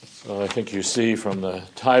So I think you see from the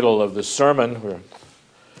title of the sermon, we're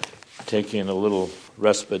taking a little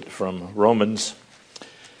respite from Romans.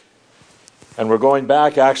 And we're going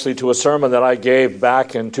back actually to a sermon that I gave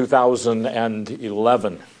back in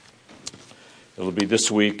 2011. It'll be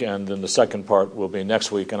this week, and then the second part will be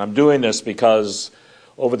next week. And I'm doing this because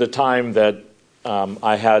over the time that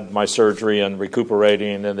I had my surgery and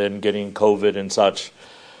recuperating and then getting COVID and such,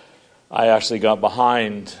 I actually got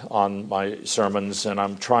behind on my sermons, and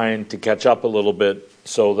I'm trying to catch up a little bit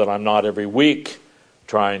so that I'm not every week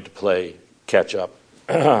trying to play catch up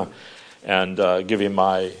and giving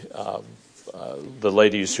my the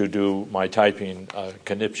ladies who do my typing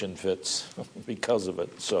conniption fits because of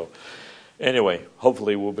it. So anyway,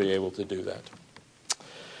 hopefully we'll be able to do that.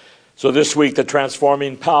 So this week, the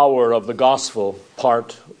transforming power of the gospel,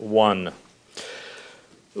 part 1.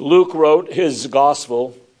 Luke wrote his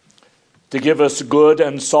gospel to give us good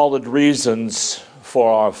and solid reasons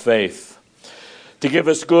for our faith, to give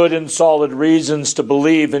us good and solid reasons to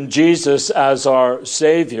believe in Jesus as our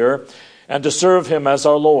Savior and to serve Him as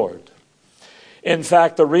our Lord. In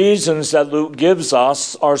fact, the reasons that Luke gives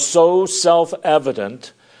us are so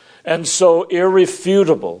self-evident and so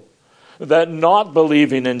irrefutable that not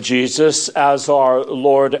believing in Jesus as our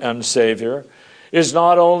Lord and Savior is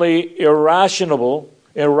not only irrational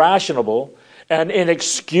and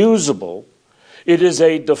inexcusable, it is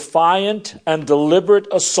a defiant and deliberate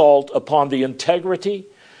assault upon the integrity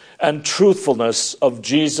and truthfulness of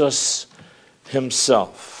Jesus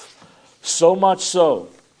Himself. So much so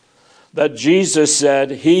that Jesus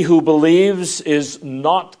said, "He who believes is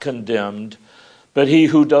not condemned, but he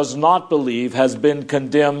who does not believe has been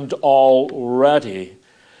condemned already,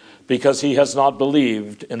 because he has not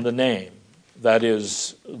believed in the name," that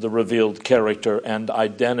is, the revealed character and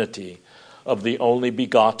identity of the only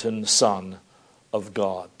begotten Son of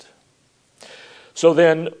God. So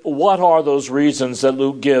then, what are those reasons that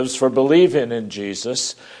Luke gives for believing in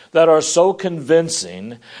Jesus that are so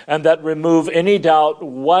convincing and that remove any doubt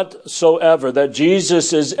whatsoever that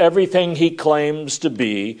Jesus is everything He claims to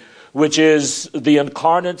be, which is the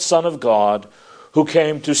incarnate Son of God who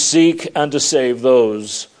came to seek and to save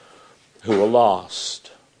those who are lost?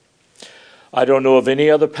 I don't know of any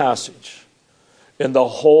other passage in the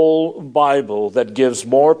whole Bible that gives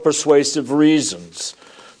more persuasive reasons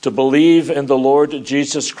to believe in the Lord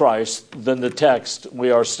Jesus Christ than the text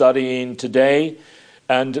we are studying today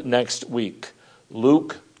and next week.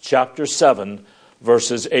 Luke chapter 7,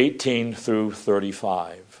 verses 18 through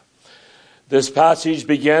 35. This passage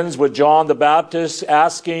begins with John the Baptist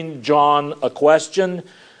asking John a question,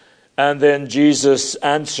 and then Jesus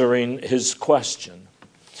answering his question.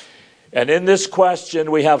 And in this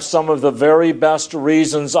question, we have some of the very best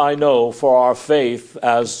reasons I know for our faith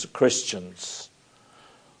as Christians.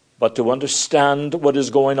 But to understand what is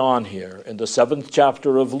going on here in the 7th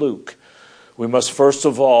chapter of Luke, we must first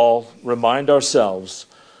of all remind ourselves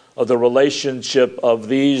of the relationship of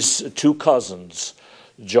these two cousins,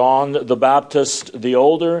 John the Baptist the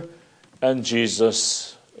older and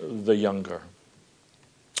Jesus the younger.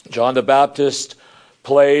 John the Baptist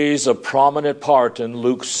plays a prominent part in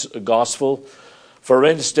Luke's gospel. For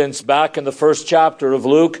instance, back in the 1st chapter of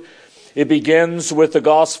Luke, it begins with the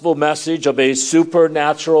gospel message of a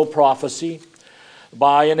supernatural prophecy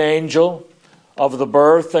by an angel of the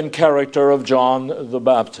birth and character of John the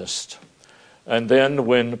Baptist. And then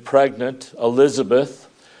when pregnant Elizabeth,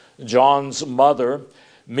 John's mother,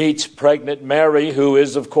 meets pregnant Mary, who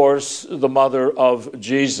is, of course, the mother of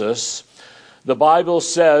Jesus, the Bible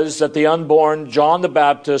says that the unborn John the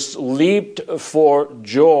Baptist leaped for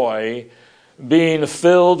joy, being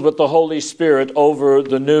filled with the Holy Spirit over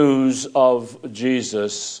the news of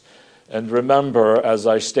Jesus. And remember, as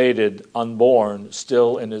I stated, unborn,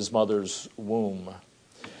 still in his mother's womb.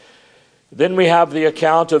 Then we have the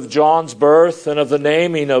account of John's birth and of the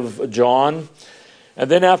naming of John.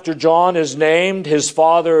 And then after John is named, his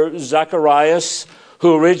father Zacharias,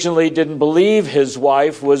 who originally didn't believe his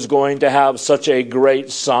wife was going to have such a great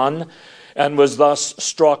son and was thus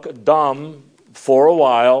struck dumb for a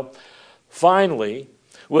while, finally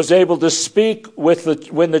was able to speak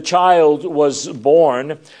when the child was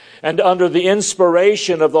born, and under the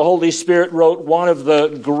inspiration of the Holy Spirit wrote one of the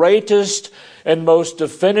greatest and most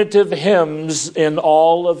definitive hymns in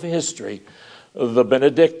all of history, the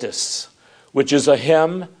Benedictus, which is a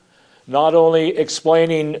hymn not only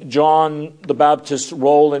explaining John the Baptist's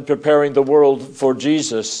role in preparing the world for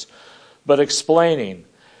Jesus, but explaining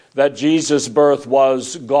that Jesus' birth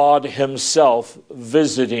was God Himself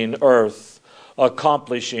visiting earth,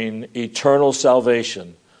 accomplishing eternal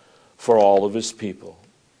salvation for all of His people.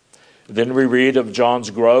 Then we read of John's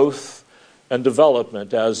growth and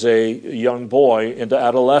development as a young boy into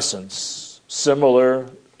adolescence, similar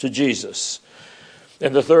to Jesus.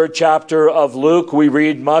 In the 3rd chapter of Luke, we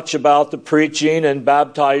read much about the preaching and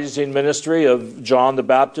baptizing ministry of John the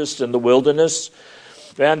Baptist in the wilderness,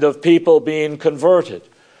 and of people being converted,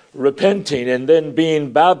 repenting, and then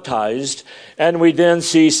being baptized. And we then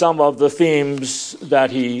see some of the themes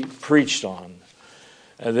that he preached on.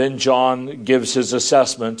 And then John gives his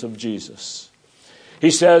assessment of Jesus.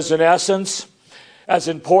 He says, in essence, as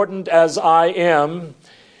important as I am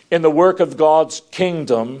in the work of God's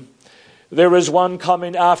kingdom, there is one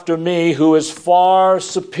coming after me who is far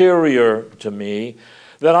superior to me,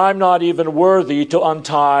 that I'm not even worthy to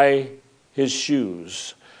untie his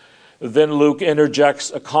shoes. Then Luke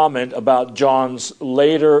interjects a comment about John's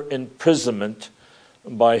later imprisonment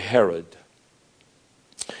by Herod.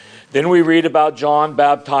 Then we read about John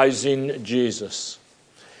baptizing Jesus.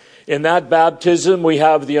 In that baptism, we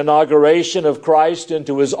have the inauguration of Christ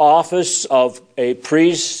into his office of a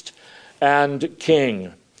priest and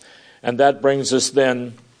king. And that brings us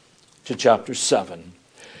then to chapter 7.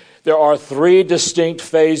 There are 3 distinct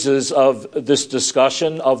phases of this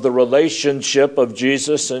discussion of the relationship of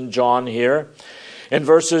Jesus and John here. In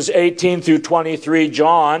verses 18 through 23,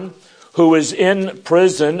 John, who is in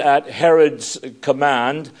prison at Herod's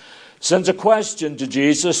command, sends a question to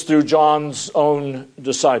Jesus through John's own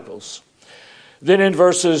disciples. Then in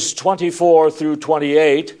verses 24 through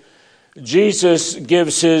 28, Jesus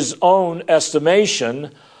gives his own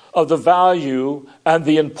estimation of the value and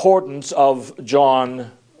the importance of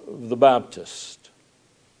John the Baptist.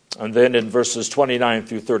 And then in verses 29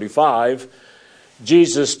 through 35,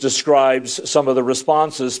 Jesus describes some of the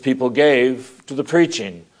responses people gave to the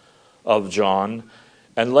preaching of John.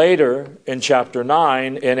 And later in chapter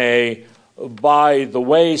 9, in a by the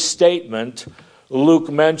way statement, Luke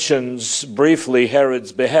mentions briefly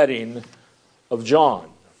Herod's beheading of John.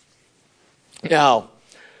 Now,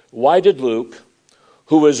 why did Luke,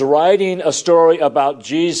 who is writing a story about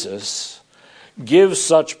Jesus, give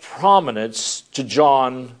such prominence to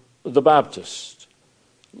John the Baptist?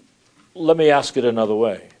 Let me ask it another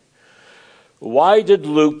way. Why did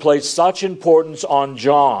Luke place such importance on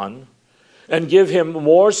John and give him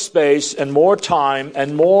more space and more time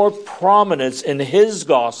and more prominence in his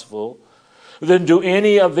gospel than do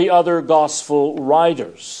any of the other gospel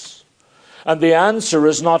writers? And the answer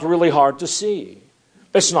is not really hard to see.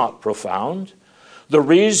 It's not profound. The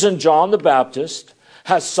reason John the Baptist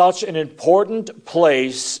has such an important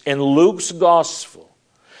place in Luke's gospel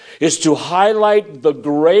is to highlight the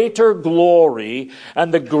greater glory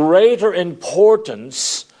and the greater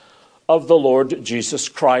importance of the Lord Jesus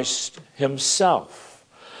Christ himself.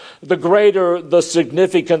 The greater the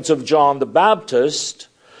significance of John the Baptist,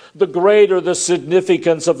 the greater the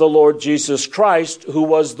significance of the Lord Jesus Christ, who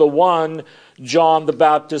was the one John the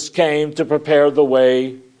Baptist came to prepare the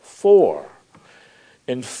way for.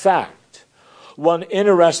 In fact, one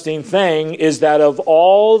interesting thing is that of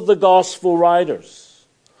all the gospel writers,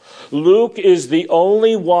 Luke is the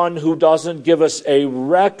only one who doesn't give us a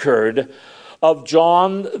record of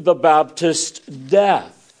John the Baptist's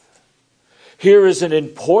death. Here is an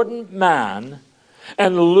important man,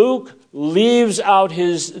 and Luke leaves out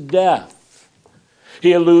his death.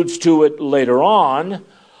 He alludes to it later on,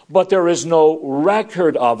 but there is no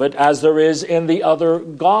record of it as there is in the other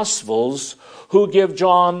Gospels, who give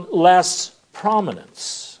John less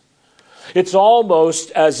prominence. It's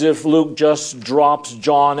almost as if Luke just drops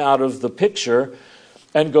John out of the picture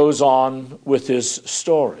and goes on with his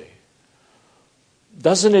story.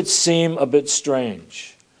 Doesn't it seem a bit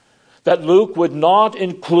strange that Luke would not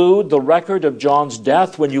include the record of John's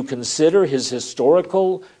death when you consider his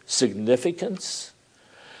historical significance?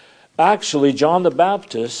 Actually, John the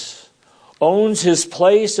Baptist owns his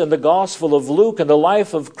place in the Gospel of Luke and the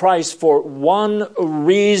life of Christ for one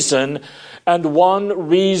reason and one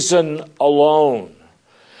reason alone.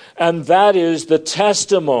 And that is the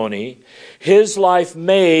testimony his life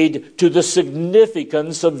made to the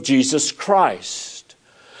significance of Jesus Christ.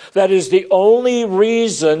 That is the only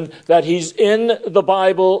reason that he's in the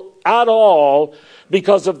Bible at all,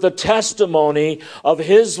 because of the testimony of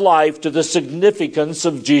his life to the significance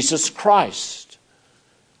of Jesus Christ.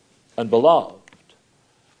 And beloved,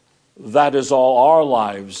 that is all our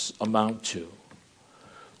lives amount to.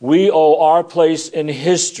 We owe our place in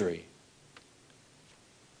history,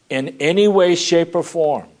 in any way, shape, or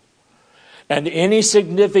form, and any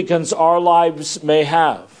significance our lives may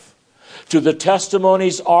have, to the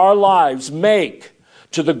testimonies our lives make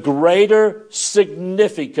to the greater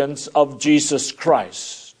significance of Jesus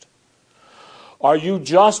Christ. Are you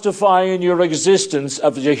justifying your existence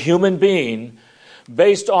as a human being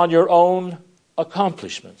based on your own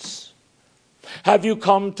accomplishments? Have you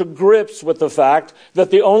come to grips with the fact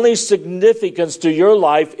that the only significance to your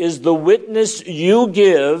life is the witness you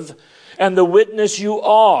give and the witness you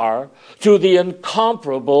are to the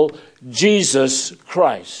incomparable Jesus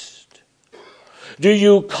Christ? Do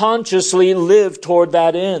you consciously live toward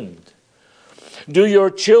that end? Do your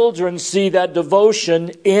children see that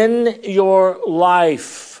devotion in your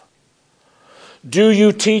life? Do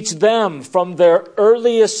you teach them from their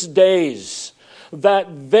earliest days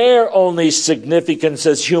that their only significance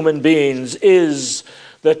as human beings is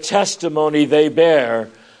the testimony they bear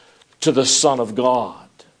to the Son of God?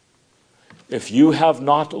 If you have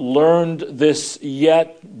not learned this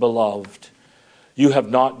yet, beloved, you have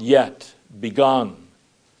not yet begun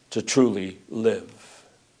to truly live.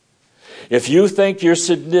 If you think your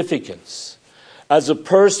significance as a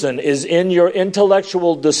person is in your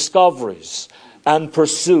intellectual discoveries and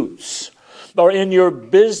pursuits, or in your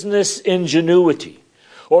business ingenuity,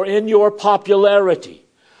 or in your popularity,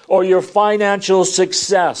 or your financial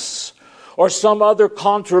success, or some other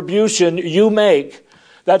contribution you make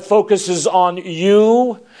that focuses on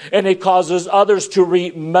you and it causes others to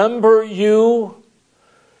remember you,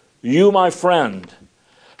 you, my friend,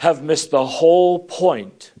 have missed the whole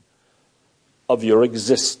point of your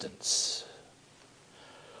existence.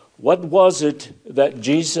 What was it that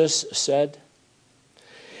Jesus said?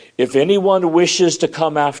 If anyone wishes to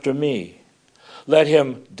come after me, let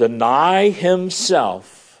him deny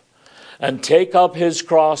himself and take up his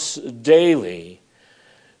cross daily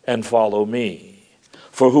and follow me.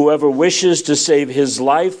 For whoever wishes to save his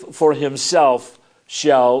life for himself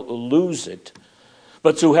shall lose it.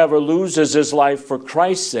 But whoever loses his life for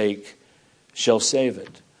Christ's sake shall save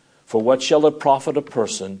it. For what shall it profit a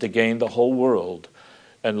person to gain the whole world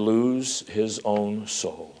and lose his own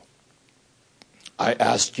soul? I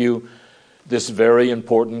ask you this very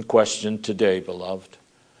important question today, beloved.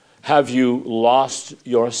 Have you lost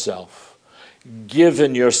yourself,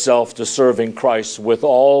 given yourself to serving Christ with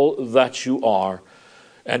all that you are,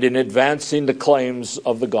 and in advancing the claims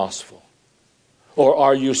of the gospel? Or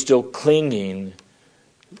are you still clinging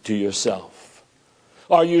to yourself?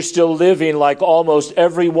 Are you still living like almost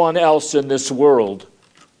everyone else in this world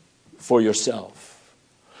for yourself?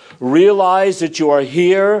 Realize that you are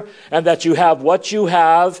here and that you have what you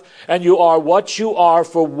have and you are what you are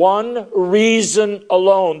for one reason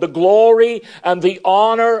alone: the glory and the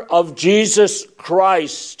honor of Jesus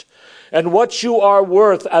Christ. And what you are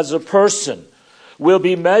worth as a person will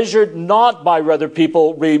be measured not by whether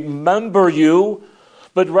people remember you,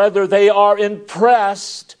 but rather they are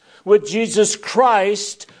impressed with Jesus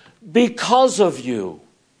Christ because of you.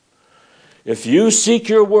 If you seek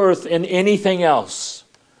your worth in anything else,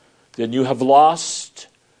 then you have lost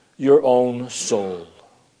your own soul.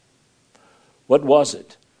 What was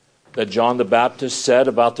it that John the Baptist said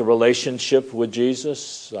about the relationship with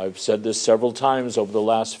Jesus? I've said this several times over the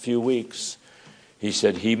last few weeks. He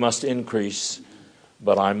said, "He must increase,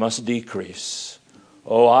 but I must decrease."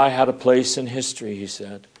 Oh, I had a place in history, he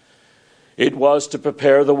said. It was to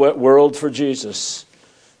prepare the world for Jesus,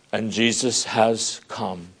 and Jesus has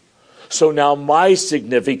come. So now my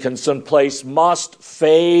significance and place must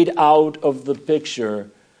fade out of the picture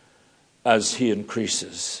as he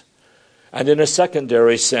increases. And in a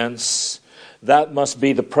secondary sense, that must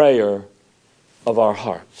be the prayer of our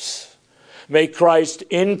hearts. May Christ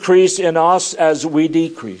increase in us as we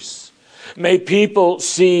decrease. May people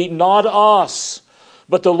see not us,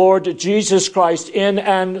 but the Lord Jesus Christ in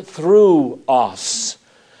and through us.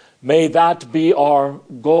 May that be our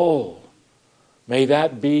goal. May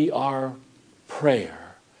that be our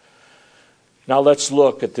prayer. Now let's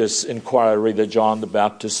look at this inquiry that John the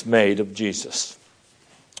Baptist made of Jesus.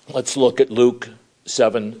 Let's look at Luke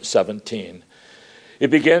 7:17. It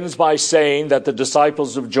begins by saying that the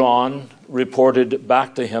disciples of John reported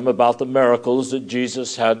back to him about the miracles that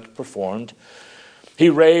Jesus had performed. He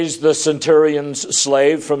raised the centurion's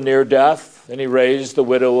slave from near death, and he raised the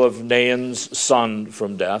widow of Nain's son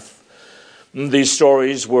from death. These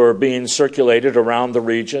stories were being circulated around the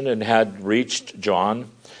region and had reached John.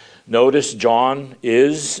 Notice John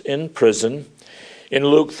is in prison. In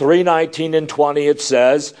Luke 3:19 and 20 it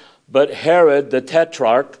says, "But Herod the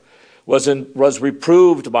Tetrarch was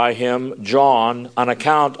reproved by him, John, on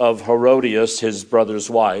account of Herodias, his brother's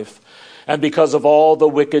wife, and because of all the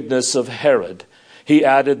wickedness of Herod. He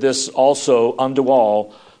added this also unto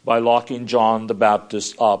all by locking John the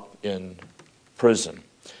Baptist up in prison."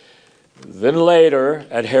 Then later,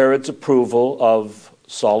 at Herod's approval of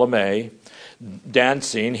Salome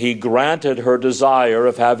dancing, he granted her desire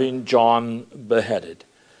of having John beheaded.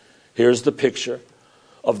 Here's the picture.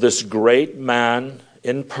 of this great man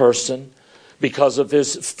in person, because of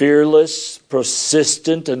his fearless,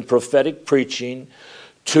 persistent, and prophetic preaching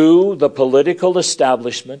to the political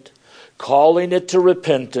establishment, calling it to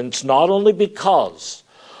repentance, not only because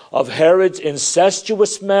of Herod's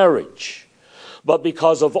incestuous marriage, but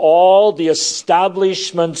because of all the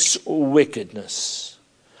establishment's wickedness.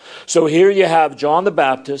 So here you have John the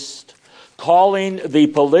Baptist calling the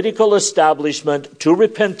political establishment to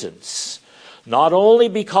repentance, not only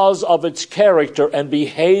because of its character and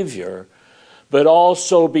behavior, but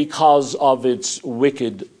also because of its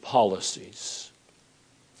wicked policies.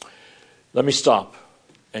 Let me stop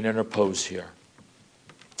and interpose here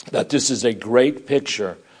that this is a great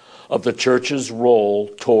picture of the church's role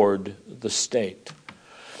toward the state.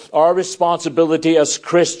 Our responsibility as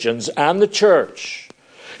Christians and the church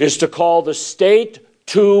is to call the state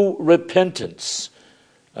to repentance.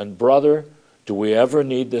 And brother, do we ever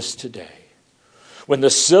need this today? When the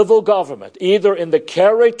civil government, either in the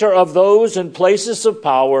character of those in places of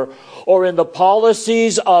power or in the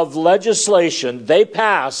policies of legislation they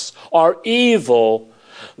pass, are evil,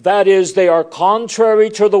 that is, they are contrary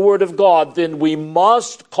to the Word of God, then we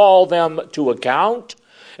must call them to account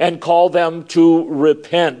and call them to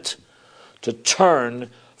repent, to turn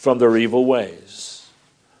from their evil ways.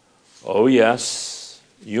 Oh yes,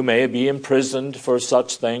 you may be imprisoned for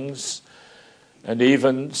such things, and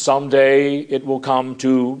even someday it will come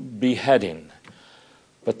to beheading.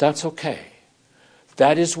 But that's okay.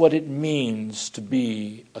 That is what it means to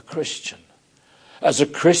be a Christian. As a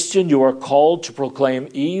Christian, you are called to proclaim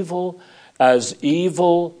evil as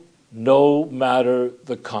evil, no matter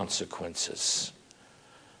the consequences.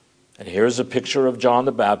 And here's a picture of John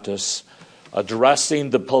the Baptist addressing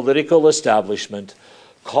the political establishment,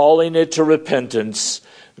 calling it to repentance,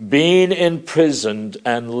 being imprisoned,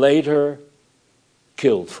 and later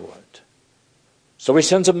killed for it. So he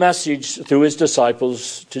sends a message through his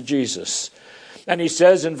disciples to Jesus. And he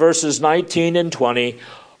says in verses 19 and 20,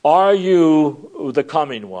 "Are you the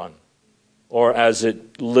coming one?" Or as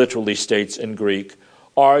it literally states in Greek,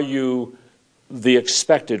 "Are you the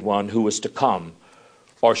expected one who is to come?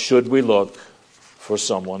 Or should we look for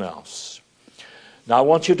someone else?" Now I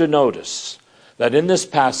want you to notice that in this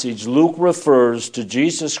passage, Luke refers to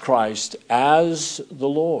Jesus Christ as the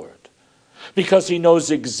Lord, because he knows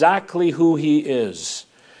exactly who he is.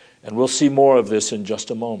 And we'll see more of this in just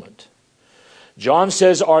a moment. John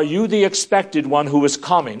says, "Are you the expected one who is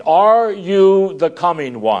coming? Are you the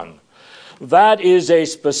coming one?" That is a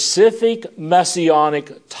specific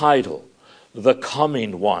messianic title. The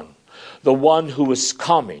coming one, the one who is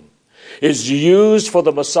coming, is used for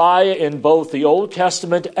the Messiah in both the Old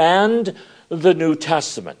Testament and the New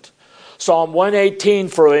Testament. Psalm 118,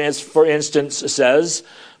 for instance, says,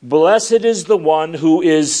 "Blessed is the one who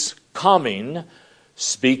is coming,"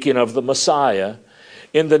 speaking of the Messiah,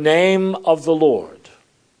 "in the name of the Lord."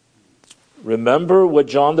 Remember what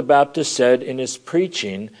John the Baptist said in his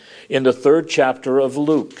preaching in the 3rd chapter of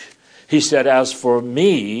Luke. He said, "As for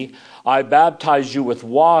me, I baptize you with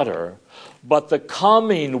water, but the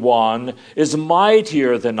coming one is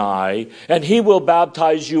mightier than I, and he will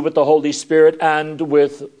baptize you with the Holy Spirit and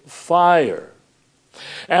with fire."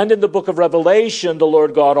 And in the book of Revelation, the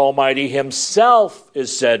Lord God Almighty himself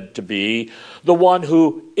is said to be the one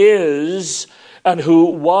who is and who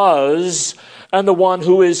was and the one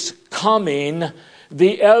who is coming,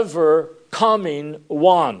 the ever-coming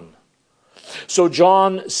one. So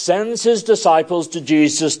John sends his disciples to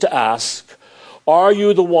Jesus to ask, "Are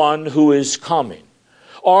you the one who is coming?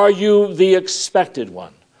 Are you the expected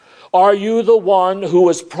one? Are you the one who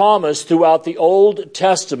was promised throughout the Old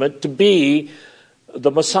Testament to be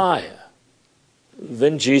the Messiah?"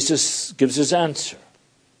 Then Jesus gives his answer.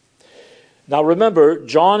 Now remember,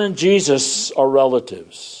 John and Jesus are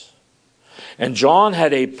relatives. And John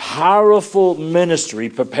had a powerful ministry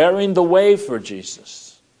preparing the way for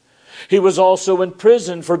Jesus. He was also in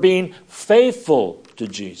prison for being faithful to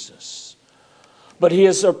Jesus. But he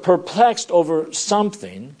is perplexed over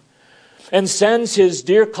something and sends his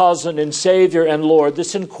dear cousin and Savior and Lord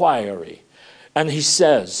this inquiry. And he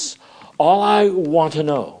says, "All I want to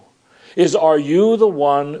know is, are you the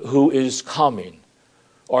one who is coming?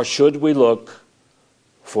 Or should we look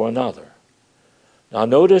for another?" Now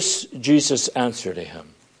notice Jesus' answer to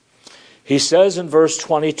him. He says in verse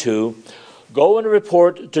 22, "Go and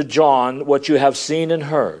report to John what you have seen and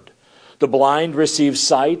heard. The blind receive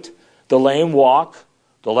sight, the lame walk,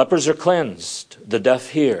 the lepers are cleansed, the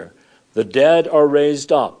deaf hear, the dead are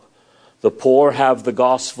raised up, the poor have the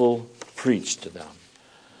gospel preached to them."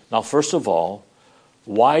 Now, first of all,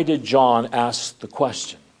 why did John ask the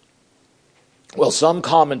question? Well, some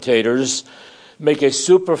commentators make a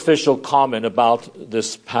superficial comment about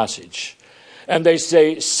this passage. And they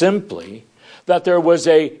say simply that there was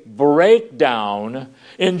a breakdown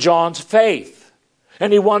in John's faith.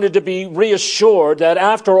 And he wanted to be reassured that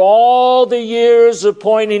after all the years of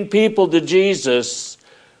pointing people to Jesus,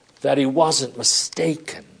 that he wasn't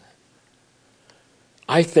mistaken.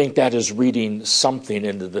 I think that is reading something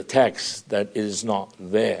into the text that is not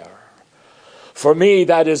there. For me,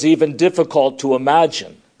 that is even difficult to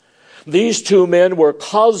imagine. These two men were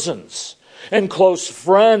cousins and close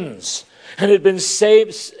friends and had been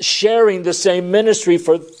sharing the same ministry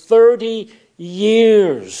for 30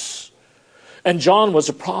 years. And John was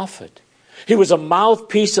a prophet. He was a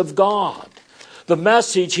mouthpiece of God. The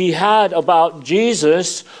message he had about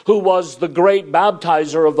Jesus, who was the great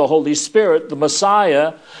baptizer of the Holy Spirit, the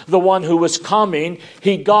Messiah, the one who was coming,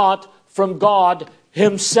 he got from God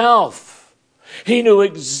himself. He knew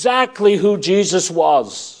exactly who Jesus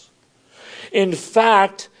was. In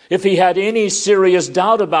fact, if he had any serious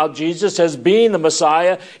doubt about Jesus as being the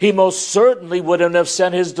Messiah, he most certainly wouldn't have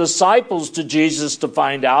sent his disciples to Jesus to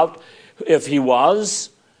find out if he was.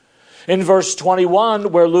 In verse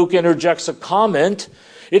 21, where Luke interjects a comment,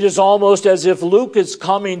 it is almost as if Luke is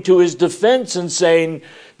coming to his defense and saying,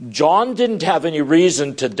 John didn't have any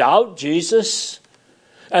reason to doubt Jesus.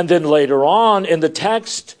 And then later on in the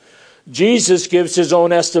text, Jesus gives his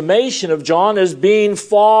own estimation of John as being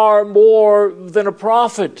far more than a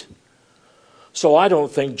prophet. So I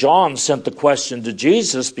don't think John sent the question to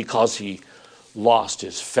Jesus because he lost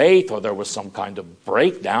his faith or there was some kind of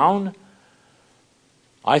breakdown.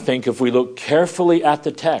 I think if we look carefully at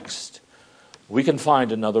the text, we can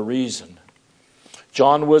find another reason.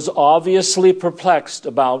 John was obviously perplexed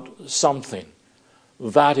about something.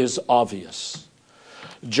 That is obvious.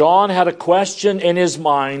 John had a question in his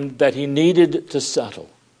mind that he needed to settle.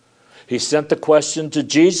 He sent the question to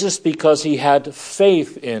Jesus because he had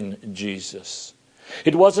faith in Jesus.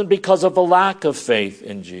 It wasn't because of a lack of faith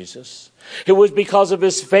in Jesus. It was because of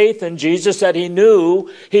his faith in Jesus that he knew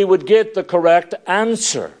he would get the correct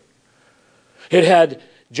answer. It had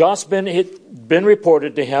just been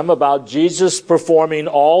reported to him about Jesus performing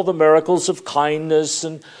all the miracles of kindness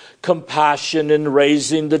and compassion and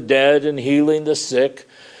raising the dead and healing the sick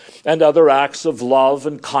and other acts of love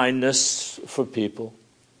and kindness for people.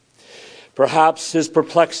 Perhaps his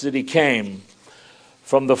perplexity came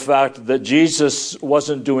from the fact that Jesus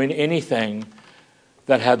wasn't doing anything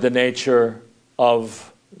that had the nature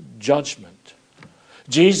of judgment.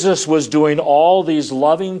 Jesus was doing all these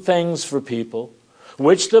loving things for people,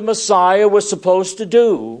 which the Messiah was supposed to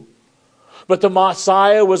do, but the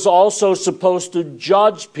Messiah was also supposed to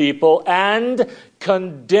judge people and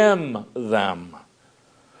condemn them.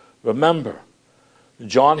 Remember,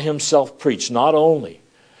 John himself preached not only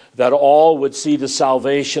that all would see the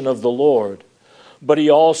salvation of the Lord, but he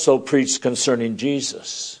also preached concerning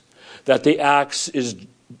Jesus, that the axe is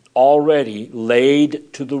already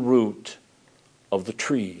laid to the root of the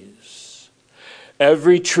trees.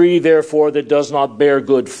 Every tree, therefore, that does not bear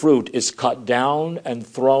good fruit is cut down and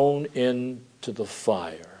thrown into the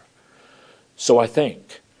fire. So I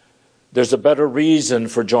think there's a better reason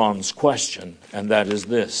for John's question, and that is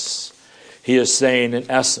this. He is saying,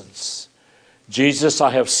 in essence, Jesus,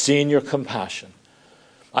 I have seen your compassion.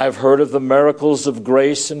 I have heard of the miracles of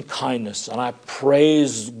grace and kindness, and I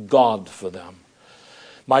praise God for them.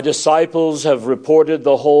 My disciples have reported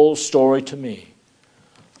the whole story to me.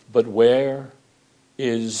 But where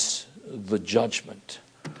is the judgment?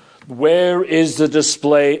 Where is the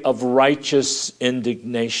display of righteous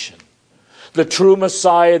indignation? The true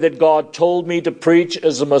Messiah that God told me to preach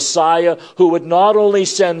is a Messiah who would not only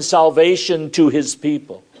send salvation to his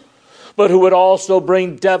people, but who would also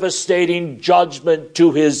bring devastating judgment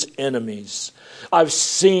to his enemies. I've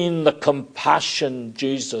seen the compassion,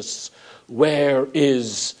 Jesus. Where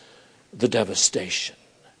is the devastation?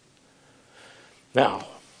 Now,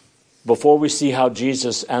 before we see how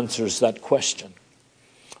Jesus answers that question,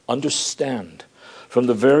 understand from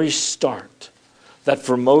the very start that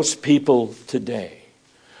for most people today,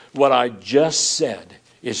 what I just said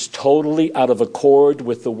is totally out of accord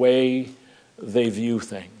with the way they view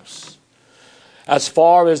things. As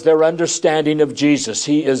far as their understanding of Jesus,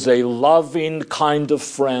 he is a loving kind of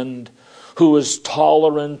friend who is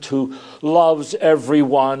tolerant, who loves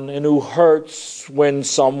everyone, and who hurts when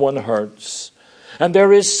someone hurts. And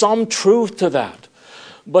there is some truth to that.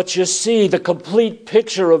 But you see the complete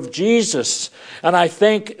picture of Jesus, and I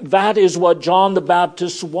think that is what John the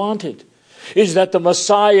Baptist wanted, is that the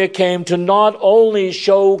Messiah came to not only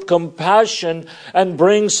show compassion and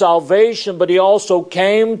bring salvation, but he also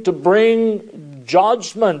came to bring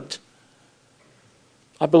judgment.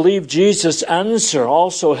 I believe Jesus' answer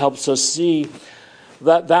also helps us see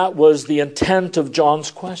that that was the intent of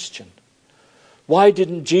John's question. Why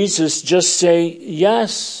didn't Jesus just say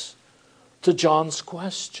yes to John's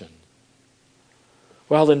question?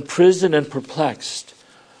 While in prison and perplexed,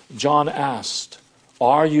 John asked,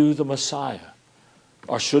 "Are you the Messiah?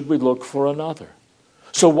 Or should we look for another?"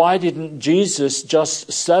 So why didn't Jesus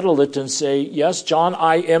just settle it and say, "Yes, John,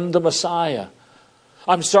 I am the Messiah.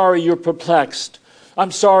 I'm sorry you're perplexed.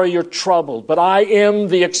 I'm sorry you're troubled, but I am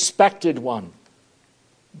the expected one."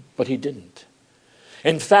 But he didn't.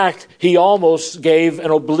 In fact, he almost gave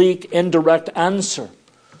an oblique, indirect answer.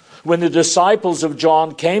 When the disciples of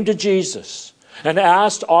John came to Jesus and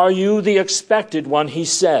asked, "Are you the expected one?" he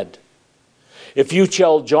said, "If you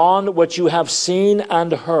tell John what you have seen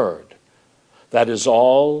and heard, that is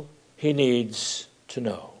all he needs to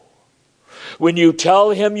know." When you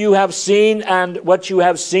tell him you have seen and what you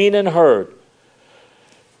have seen and heard,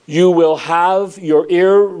 you will have your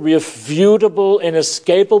irrefutable,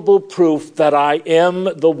 inescapable proof that I am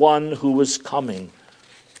the one who is coming.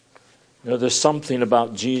 You know, there's something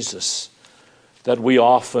about Jesus that we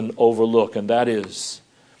often overlook, and that is,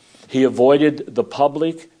 he avoided the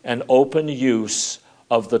public and open use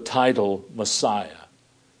of the title Messiah,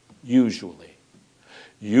 usually.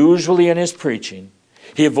 Usually in his preaching,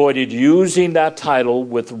 he avoided using that title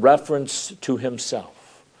with reference to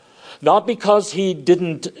himself. Not because he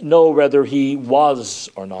didn't know whether he was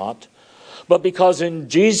or not, but because in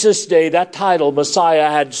Jesus' day, that title, Messiah,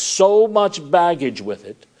 had so much baggage with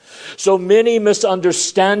it. So many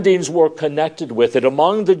misunderstandings were connected with it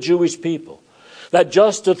among the Jewish people, that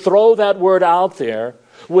just to throw that word out there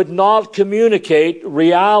would not communicate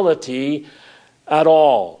reality at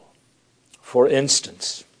all. For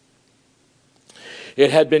instance, it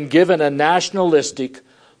had been given a nationalistic,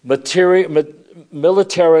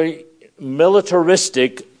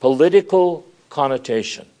 militaristic, political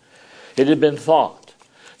connotation. It had been thought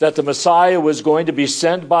that the Messiah was going to be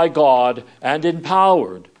sent by God and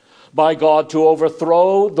empowered by God to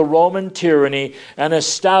overthrow the Roman tyranny and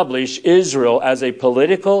establish Israel as a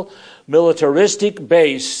political, militaristic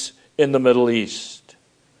base in the Middle East.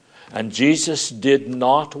 And Jesus did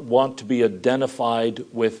not want to be identified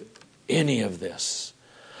with any of this.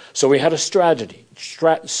 So he had a strategy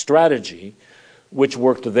which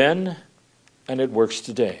worked then and it works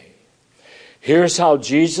today. Here's how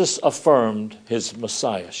Jesus affirmed his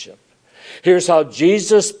messiahship. Here's how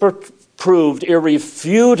Jesus proved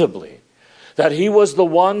irrefutably that he was the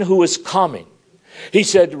one who is coming. He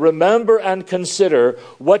said, "Remember and consider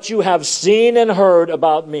what you have seen and heard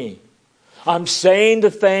about me. I'm saying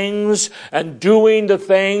the things and doing the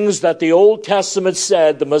things that the Old Testament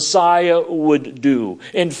said the Messiah would do.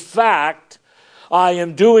 In fact, I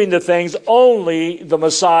am doing the things only the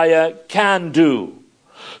Messiah can do."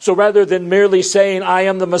 So rather than merely saying, "I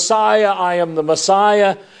am the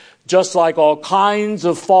Messiah," just like all kinds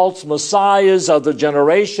of false messiahs of the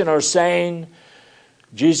generation are saying,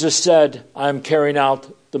 Jesus said, "I am carrying out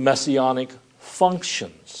the messianic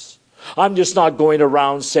functions. I'm just not going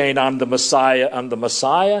around saying I'm the Messiah, I'm the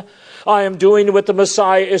Messiah. I am doing what the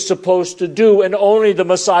Messiah is supposed to do, and only the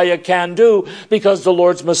Messiah can do, because the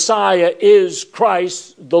Lord's Messiah is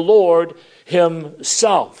Christ the Lord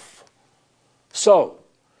himself." So,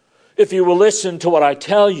 if you will listen to what I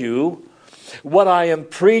tell you, what I am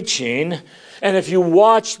preaching, and if you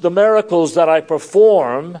watch the miracles that I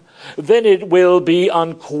perform, then it will be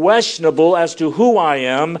unquestionable as to who I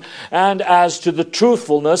am and as to the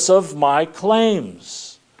truthfulness of my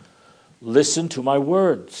claims. Listen to my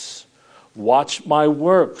words. Watch my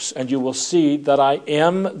works, and you will see that I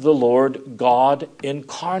am the Lord God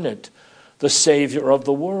incarnate, the Savior of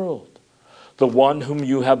the world, the one whom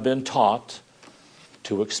you have been taught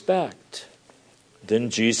to expect. Then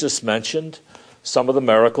Jesus mentioned some of the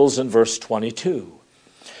miracles in verse 22.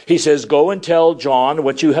 He says, "Go and tell John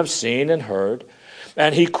what you have seen and heard."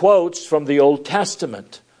 And he quotes from the Old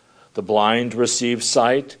Testament. The blind receive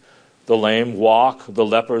sight, the lame walk, the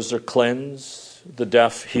lepers are cleansed, the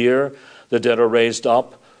deaf hear, the dead are raised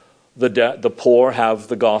up, the poor have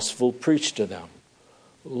the gospel preached to them.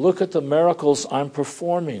 Look at the miracles I'm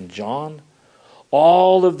performing, John.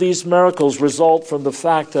 All of these miracles result from the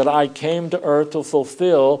fact that I came to earth to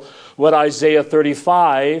fulfill what Isaiah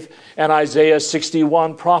 35 and Isaiah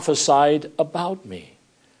 61 prophesied about me.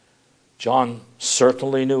 John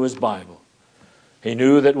certainly knew his Bible. He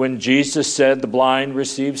knew that when Jesus said the blind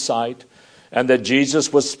receive sight, and that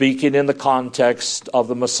Jesus was speaking in the context of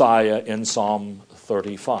the Messiah in Psalm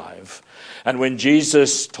 35. And when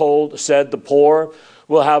Jesus said the poor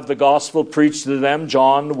will have the gospel preached to them,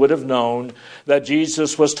 John would have known that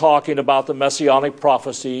Jesus was talking about the messianic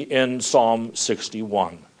prophecy in Psalm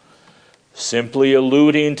 61, simply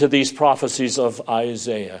alluding to these prophecies of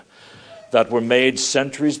Isaiah that were made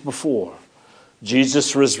centuries before.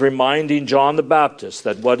 Jesus was reminding John the Baptist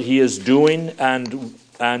that what he is doing and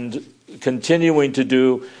continuing to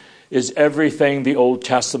do is everything the Old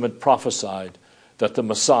Testament prophesied that the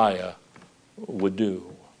Messiah would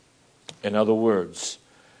do. In other words,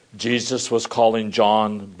 Jesus was calling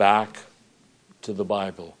John back to the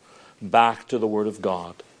Bible, back to the Word of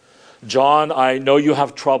God. John, I know you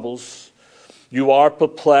have troubles. You are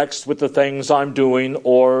perplexed with the things I'm doing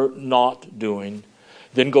or not doing.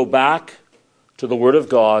 Then go back to the Word of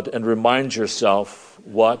God and remind yourself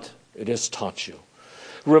what it has taught you.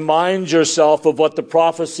 Remind yourself of what the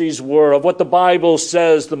prophecies were, of what the Bible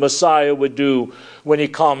says the Messiah would do when he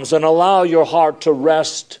comes, and allow your heart to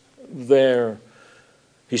rest there.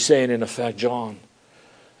 He's saying, in effect, John,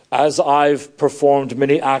 as I've performed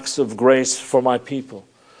many acts of grace for my people,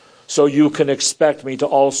 so you can expect me to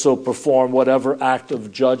also perform whatever act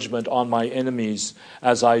of judgment on my enemies,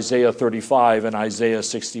 as Isaiah 35 and Isaiah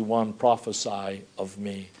 61 prophesy of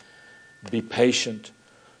me. Be patient.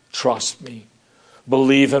 Trust me.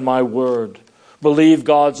 Believe in my word. Believe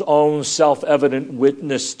God's own self-evident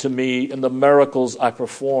witness to me in the miracles I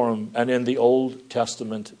perform and in the Old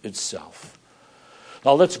Testament itself.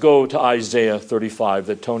 Now let's go to Isaiah 35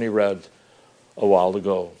 that Tony read a while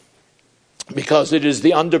ago, because it is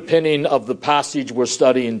the underpinning of the passage we're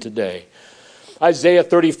studying today. Isaiah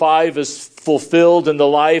 35 is fulfilled in the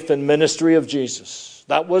life and ministry of Jesus.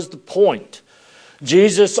 That was the point.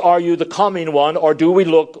 Jesus, are you the coming one, or do we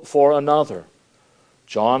look for another?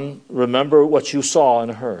 John, remember what you saw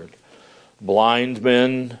and heard. Blind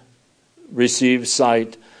men receive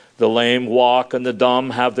sight, the lame walk, and the dumb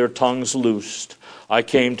have their tongues loosed. I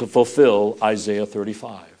came to fulfill Isaiah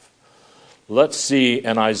 35. Let's see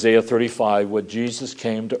in Isaiah 35 what Jesus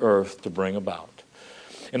came to earth to bring about.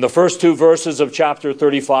 In the first two verses of chapter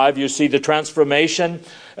 35, you see the transformation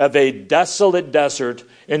of a desolate desert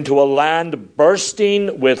into a land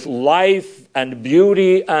bursting with life and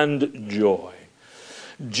beauty and joy.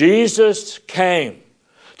 Jesus came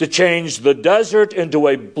to change the desert into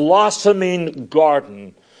a blossoming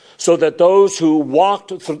garden, so that those who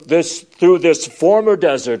walked through this former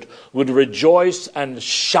desert would rejoice and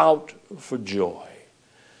shout for joy.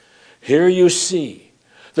 Here you see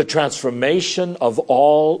the transformation of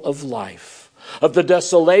all of life, of the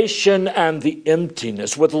desolation and the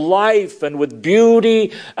emptiness, with life and with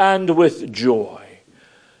beauty and with joy.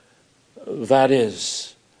 That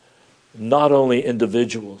is, not only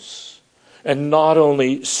individuals and not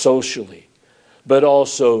only socially, but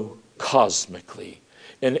also cosmically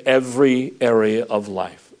in every area of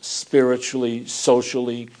life, spiritually,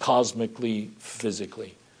 socially, cosmically,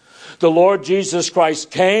 physically. The Lord Jesus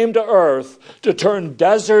Christ came to earth to turn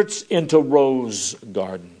deserts into rose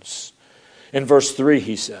gardens. In verse 3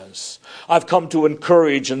 he says, I've come to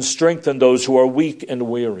encourage and strengthen those who are weak and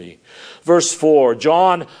weary. Verse 4,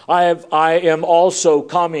 John, I am also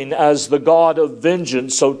coming as the God of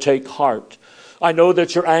vengeance, so take heart. I know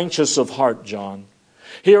that you're anxious of heart, John.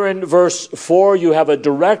 Here in verse 4 you have a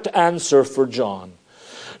direct answer for John.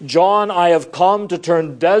 John, I have come to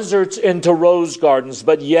turn deserts into rose gardens,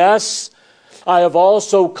 but yes, I have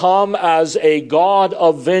also come as a God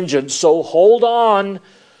of vengeance. So hold on,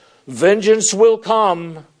 vengeance will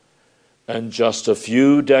come. And just a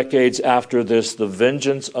few decades after this, the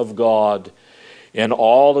vengeance of God in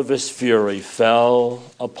all of his fury fell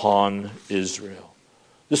upon Israel.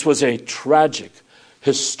 This was a tragic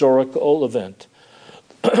historical event.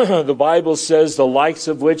 The Bible says the likes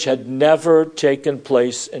of which had never taken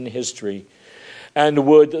place in history, and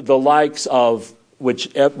would the likes of which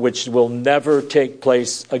will never take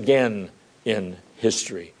place again in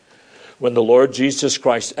history, when the Lord Jesus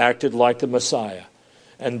Christ acted like the Messiah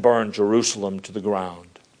and burned Jerusalem to the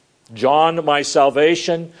ground. John, my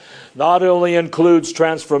salvation not only includes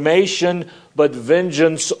transformation, but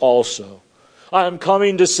vengeance also. I am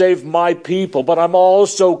coming to save my people, but I'm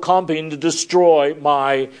also coming to destroy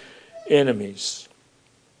my enemies.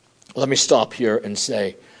 Let me stop here and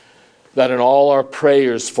say that in all our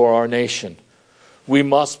prayers for our nation, we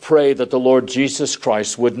must pray that the Lord Jesus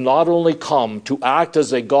Christ would not only come to act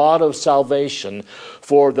as a God of salvation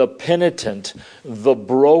for the penitent, the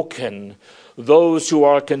broken, those who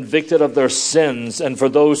are convicted of their sins, and for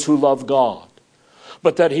those who love God,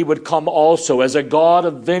 but that he would come also as a God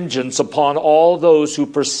of vengeance upon all those who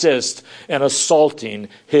persist in assaulting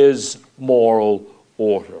his moral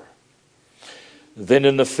order. Then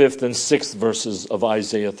in the 5th and 6th verses of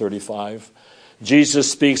Isaiah 35,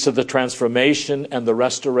 Jesus speaks of the transformation and the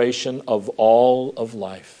restoration of all of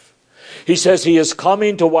life. He says he is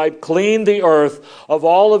coming to wipe clean the earth of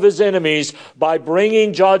all of his enemies by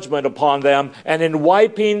bringing judgment upon them. And in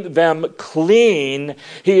wiping them clean,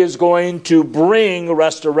 he is going to bring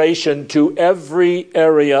restoration to every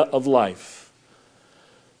area of life.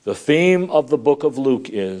 The theme of the book of Luke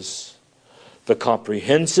is the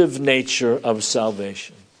comprehensive nature of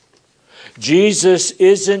salvation. Jesus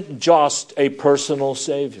isn't just a personal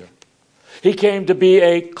Savior. He came to be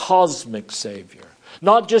a cosmic Savior.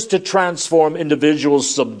 Not just to transform individuals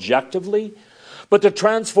subjectively, but to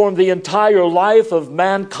transform the entire life of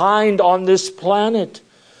mankind on this planet.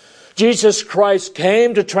 Jesus Christ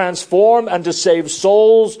came to transform and to save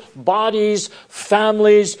souls, bodies,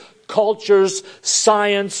 families, cultures,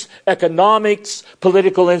 science, economics,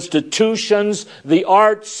 political institutions, the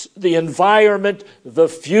arts, the environment, the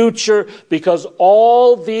future, because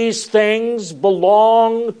all these things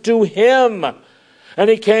belong to Him. And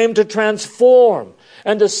He came to transform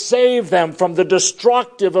and to save them from the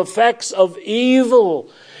destructive effects of evil.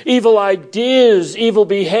 Evil ideas, evil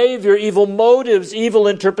behavior, evil motives, evil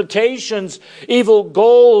interpretations, evil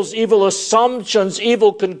goals, evil assumptions,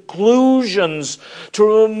 evil conclusions.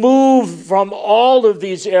 To remove from all of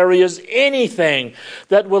these areas anything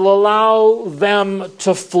that will allow them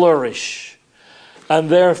to flourish. And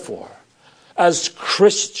therefore, as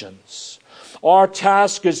Christians, our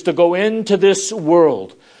task is to go into this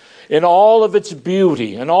world in all of its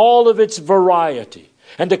beauty and all of its variety,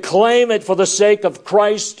 and to claim it for the sake of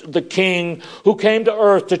Christ the King, who came to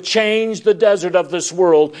earth to change the desert of this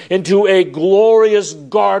world into a glorious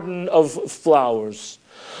garden of flowers,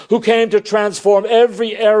 who came to transform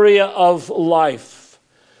every area of life.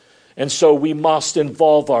 And so we must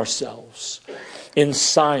involve ourselves in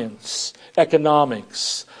science,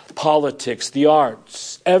 economics, politics, the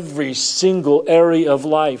arts, every single area of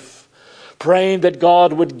life, praying that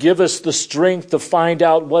God would give us the strength to find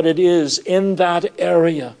out what it is in that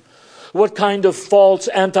area. What kind of false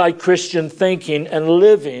anti-Christian thinking and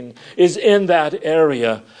living is in that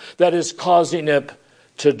area that is causing it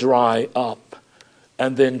to dry up,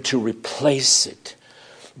 and then to replace it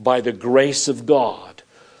by the grace of God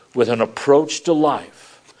with an approach to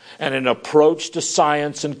life and an approach to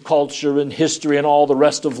science and culture and history and all the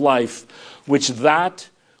rest of life, which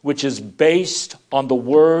is based on the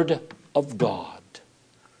Word of God.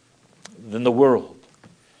 Then the world,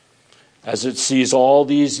 as it sees all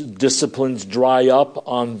these disciplines dry up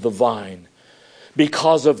on the vine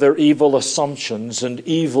because of their evil assumptions and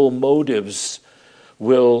evil motives,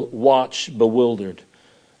 will watch bewildered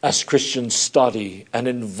as Christians study and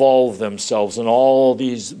involve themselves in all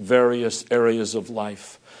these various areas of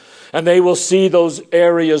life. And they will see those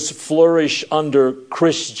areas flourish under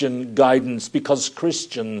Christian guidance, because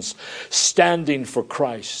Christians standing for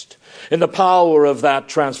Christ in the power of that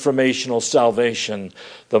transformational salvation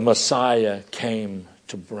the Messiah came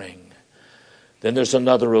to bring. Then there's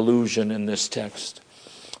another allusion in this text,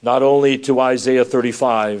 not only to Isaiah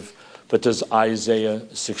 35, but to Isaiah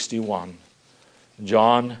 61.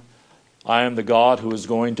 John, I am the God who is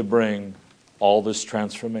going to bring all this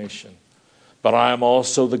transformation, but I am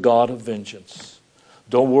also the God of vengeance.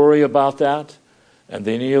 Don't worry about that. And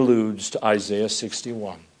then he alludes to Isaiah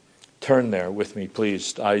 61. Turn there with me,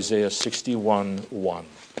 please, to Isaiah 61:1.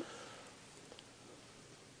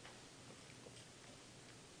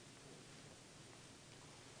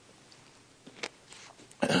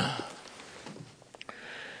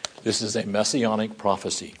 This is a messianic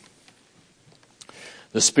prophecy.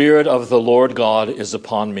 The Spirit of the Lord God is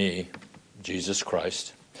upon me, Jesus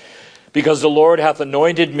Christ, because the Lord hath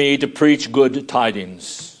anointed me to preach good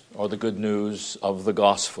tidings, or the good news of the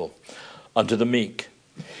gospel, unto the meek.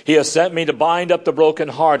 He has sent me to bind up the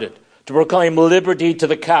brokenhearted, to proclaim liberty to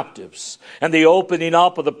the captives, and the opening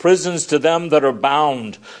up of the prisons to them that are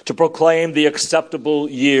bound, to proclaim the acceptable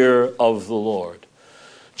year of the Lord.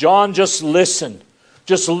 John, just listen.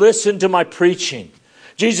 Just listen to my preaching.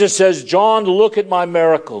 Jesus says, John, look at my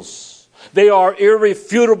miracles. They are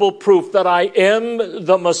irrefutable proof that I am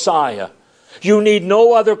the Messiah. You need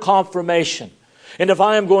no other confirmation. And if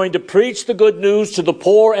I am going to preach the good news to the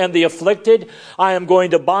poor and the afflicted, I am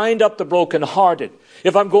going to bind up the brokenhearted.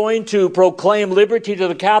 If I'm going to proclaim liberty to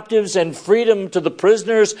the captives and freedom to the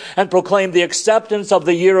prisoners and proclaim the acceptance of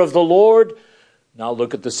the year of the Lord, now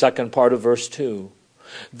look at the second part of verse 2.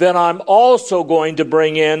 Then I'm also going to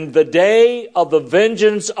bring in the day of the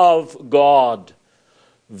vengeance of God.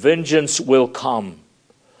 Vengeance will come.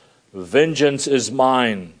 Vengeance is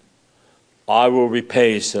mine. I will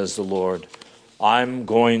repay, says the Lord. I'm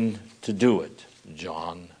going to do it,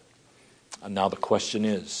 John. And now the question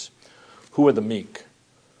is, Who are the meek?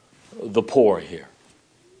 The poor here.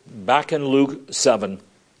 Back in Luke 7,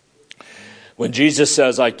 when Jesus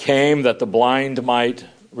says, I came that the blind might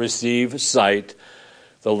receive sight,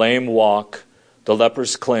 the lame walk, the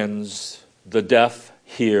lepers cleanse, the deaf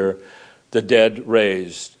hear, the dead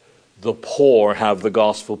raised, the poor have the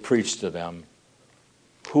gospel preached to them.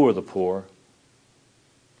 Who are the poor?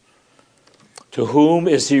 To whom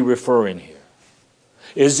is he referring here?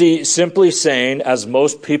 Is he simply saying, as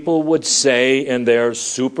most people would say in their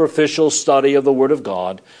superficial study of the Word of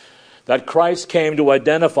God, that Christ came to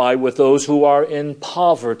identify with those who are in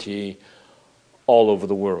poverty all over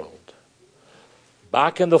the world?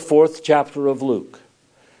 Back in the 4th chapter of Luke,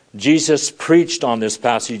 Jesus preached on this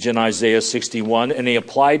passage in Isaiah 61, and he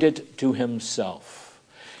applied it to himself.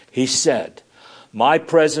 He said, my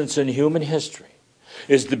presence in human history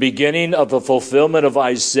is the beginning of the fulfillment of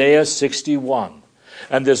Isaiah 61.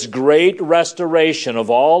 And this great restoration of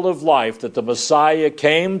all of life that the Messiah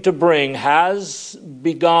came to bring has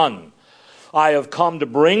begun. I have come to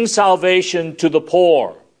bring salvation to the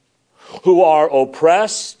poor who are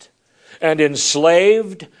oppressed and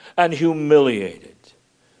enslaved and humiliated.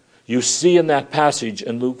 You see in that passage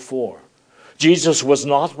in Luke 4, Jesus was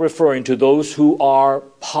not referring to those who are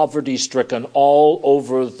poverty-stricken all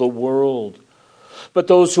over the world, but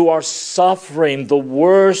those who are suffering the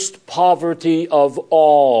worst poverty of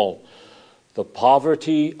all, the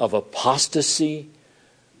poverty of apostasy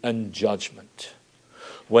and judgment.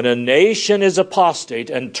 When a nation is apostate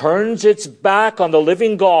and turns its back on the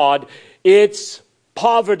living God, it's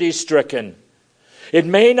poverty-stricken. It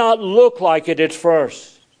may not look like it at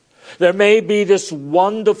first. There may be this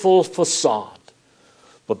wonderful facade,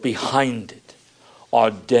 but behind it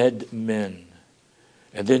are dead men.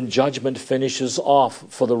 And then judgment finishes off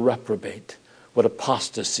for the reprobate what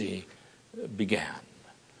apostasy began.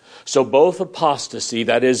 So both apostasy,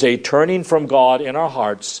 that is a turning from God in our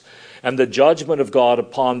hearts, and the judgment of God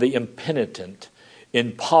upon the impenitent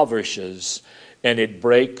impoverishes and it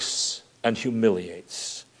breaks and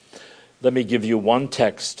humiliates. Let me give you one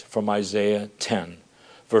text from Isaiah 10,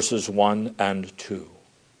 verses 1 and 2.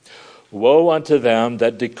 Woe unto them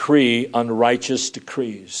that decree unrighteous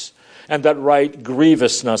decrees, and that write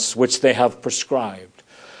grievousness which they have prescribed.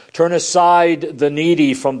 Turn aside the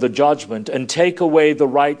needy from the judgment, and take away the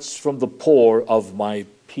rights from the poor of my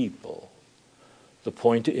people. The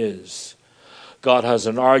point is, God has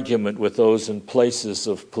an argument with those in places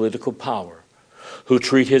of political power who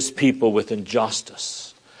treat his people with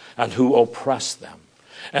injustice and who oppress them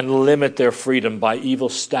and limit their freedom by evil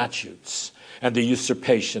statutes and the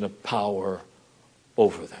usurpation of power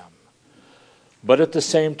over them. But at the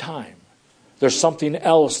same time, there's something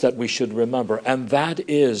else that we should remember, and that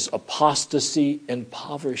is apostasy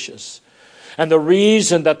impoverishes. And the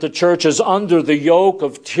reason that the church is under the yoke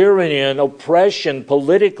of tyranny and oppression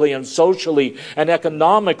politically and socially and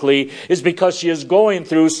economically is because she is going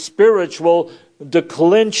through spiritual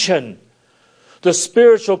declension. The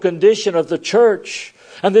spiritual condition of the church.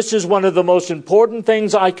 And this is one of the most important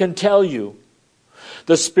things I can tell you.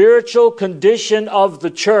 The spiritual condition of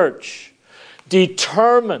the church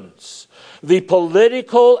determines the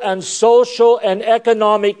political and social and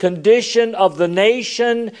economic condition of the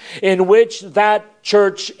nation in which that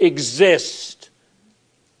church exists.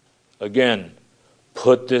 Again,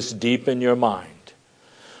 put this deep in your mind.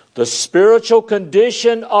 The spiritual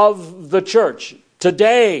condition of the church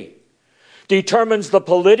today determines the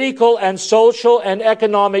political and social and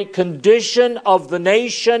economic condition of the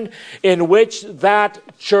nation in which that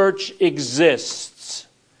church exists.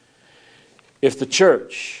 If the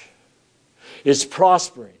church is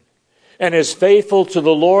prospering and is faithful to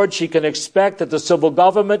the Lord, she can expect that the civil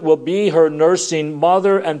government will be her nursing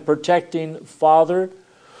mother and protecting father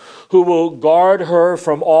who will guard her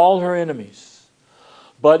from all her enemies.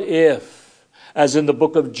 But if, as in the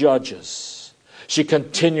book of Judges, she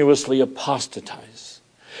continuously apostatizes,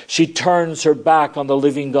 she turns her back on the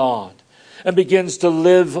living God and begins to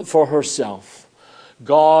live for herself,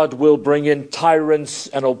 God will bring in tyrants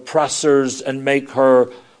and oppressors and make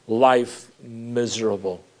her life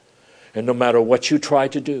miserable. And no matter what you try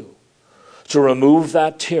to do to remove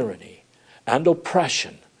that tyranny and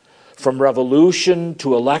oppression, from revolution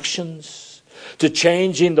to elections to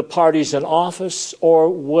changing the parties in office or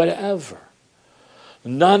whatever,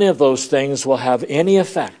 none of those things will have any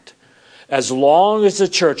effect as long as the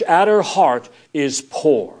church at her heart is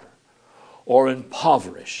poor or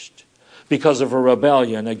impoverished because of a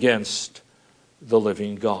rebellion against the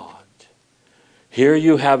living God. Here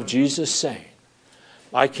you have Jesus saying,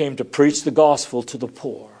 I came to preach the gospel to the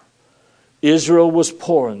poor. Israel was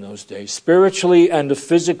poor in those days, spiritually and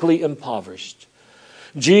physically impoverished.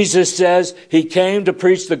 Jesus says he came to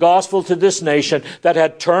preach the gospel to this nation that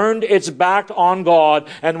had turned its back on God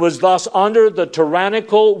and was thus under the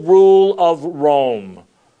tyrannical rule of Rome.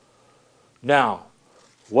 Now,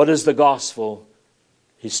 what is the gospel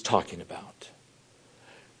he's talking about?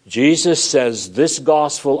 Jesus says, this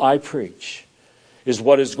gospel I preach is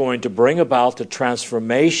what is going to bring about the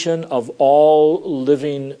transformation of all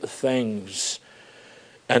living things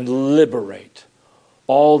and liberate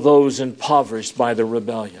all those impoverished by the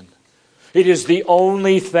rebellion. It is the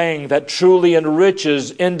only thing that truly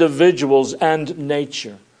enriches individuals and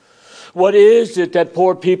nature. What is it that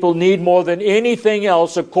poor people need more than anything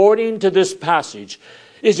else according to this passage?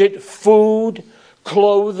 Is it food,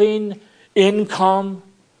 clothing, income?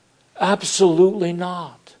 Absolutely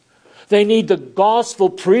not. They need the gospel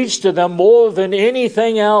preached to them more than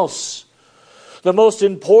anything else. The most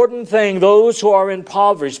important thing those who are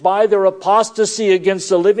impoverished by their apostasy against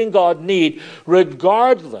the living God need,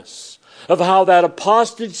 regardless of how that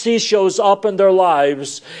apostasy shows up in their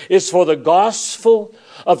lives, is for the gospel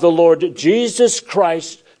of the Lord Jesus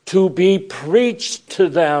Christ to be preached to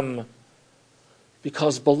them.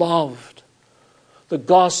 Because, beloved, the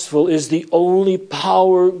gospel is the only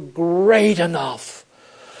power great enough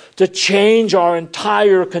to change our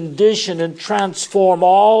entire condition and transform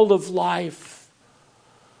all of life.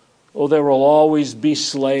 Oh, there will always be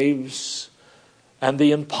slaves and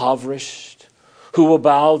the impoverished who will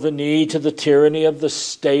bow the knee to the tyranny of the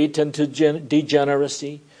state and to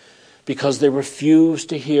degeneracy because they refuse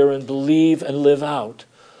to hear and believe and live out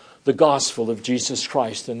the gospel of Jesus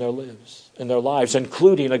Christ in their lives,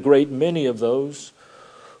 including a great many of those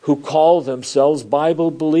who call themselves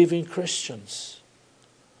Bible-believing Christians.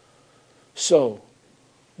 So,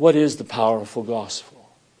 what is the powerful gospel?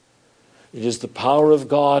 It is the power of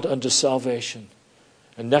God unto salvation.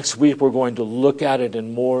 And next week we're going to look at it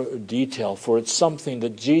in more detail, for it's something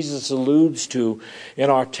that Jesus alludes to in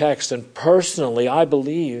our text. And personally, I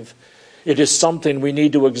believe it is something we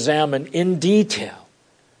need to examine in detail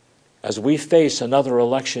as we face another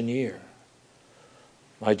election year.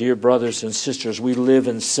 My dear brothers and sisters, we live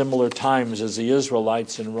in similar times as the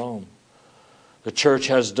Israelites in Rome. The church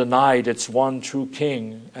has denied its one true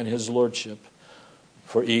king and his lordship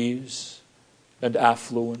for ease and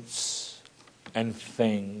affluence and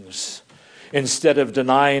things, instead of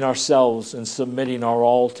denying ourselves and submitting our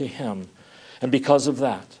all to him. And because of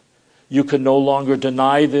that, you can no longer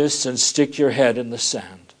deny this and stick your head in the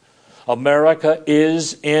sand. America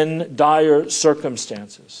is in dire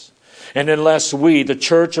circumstances. And unless we, the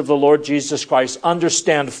church of the Lord Jesus Christ,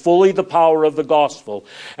 understand fully the power of the gospel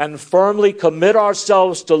and firmly commit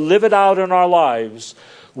ourselves to live it out in our lives,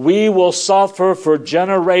 we will suffer for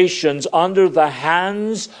generations under the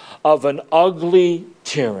hands of an ugly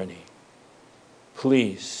tyranny.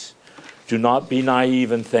 Please, do not be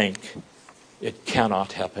naive and think it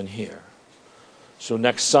cannot happen here. So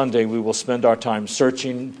next Sunday we will spend our time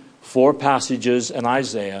searching for passages in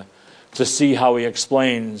Isaiah to see how he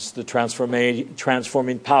explains the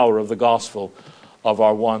transforming power of the gospel of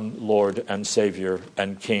our one Lord and Savior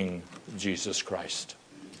and King, Jesus Christ.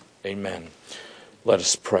 Amen. Let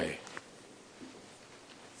us pray.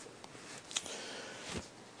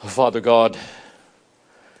 Father God,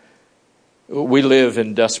 we live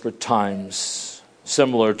in desperate times,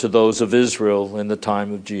 similar to those of Israel in the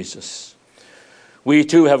time of Jesus. We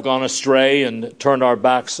too have gone astray and turned our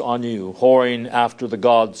backs on you, whoring after the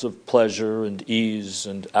gods of pleasure and ease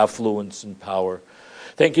and affluence and power,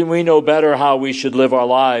 thinking we know better how we should live our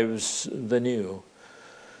lives than you.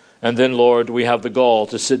 And then, Lord, we have the gall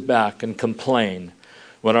to sit back and complain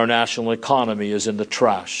when our national economy is in the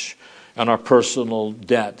trash and our personal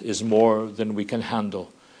debt is more than we can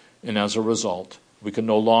handle. And as a result, we can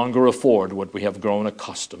no longer afford what we have grown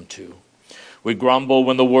accustomed to. We grumble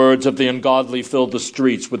when the words of the ungodly fill the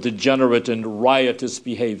streets with degenerate and riotous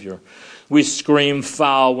behavior. We scream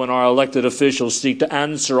foul when our elected officials seek to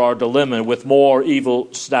answer our dilemma with more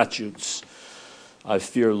evil statutes. I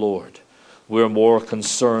fear, Lord, we're more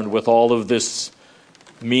concerned with all of this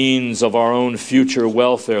means of our own future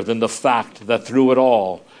welfare than the fact that through it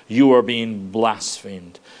all you are being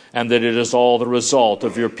blasphemed, and that it is all the result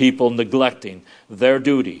of your people neglecting their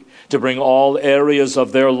duty to bring all areas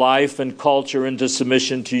of their life and culture into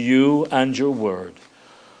submission to you and your word.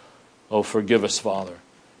 Oh, forgive us, Father,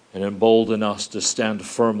 and embolden us to stand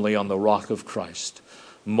firmly on the rock of Christ,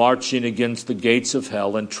 marching against the gates of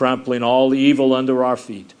hell and trampling all evil under our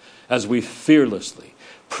feet as we fearlessly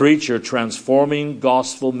preach your transforming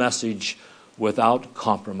gospel message without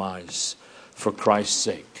compromise for Christ's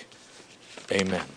sake. Amen.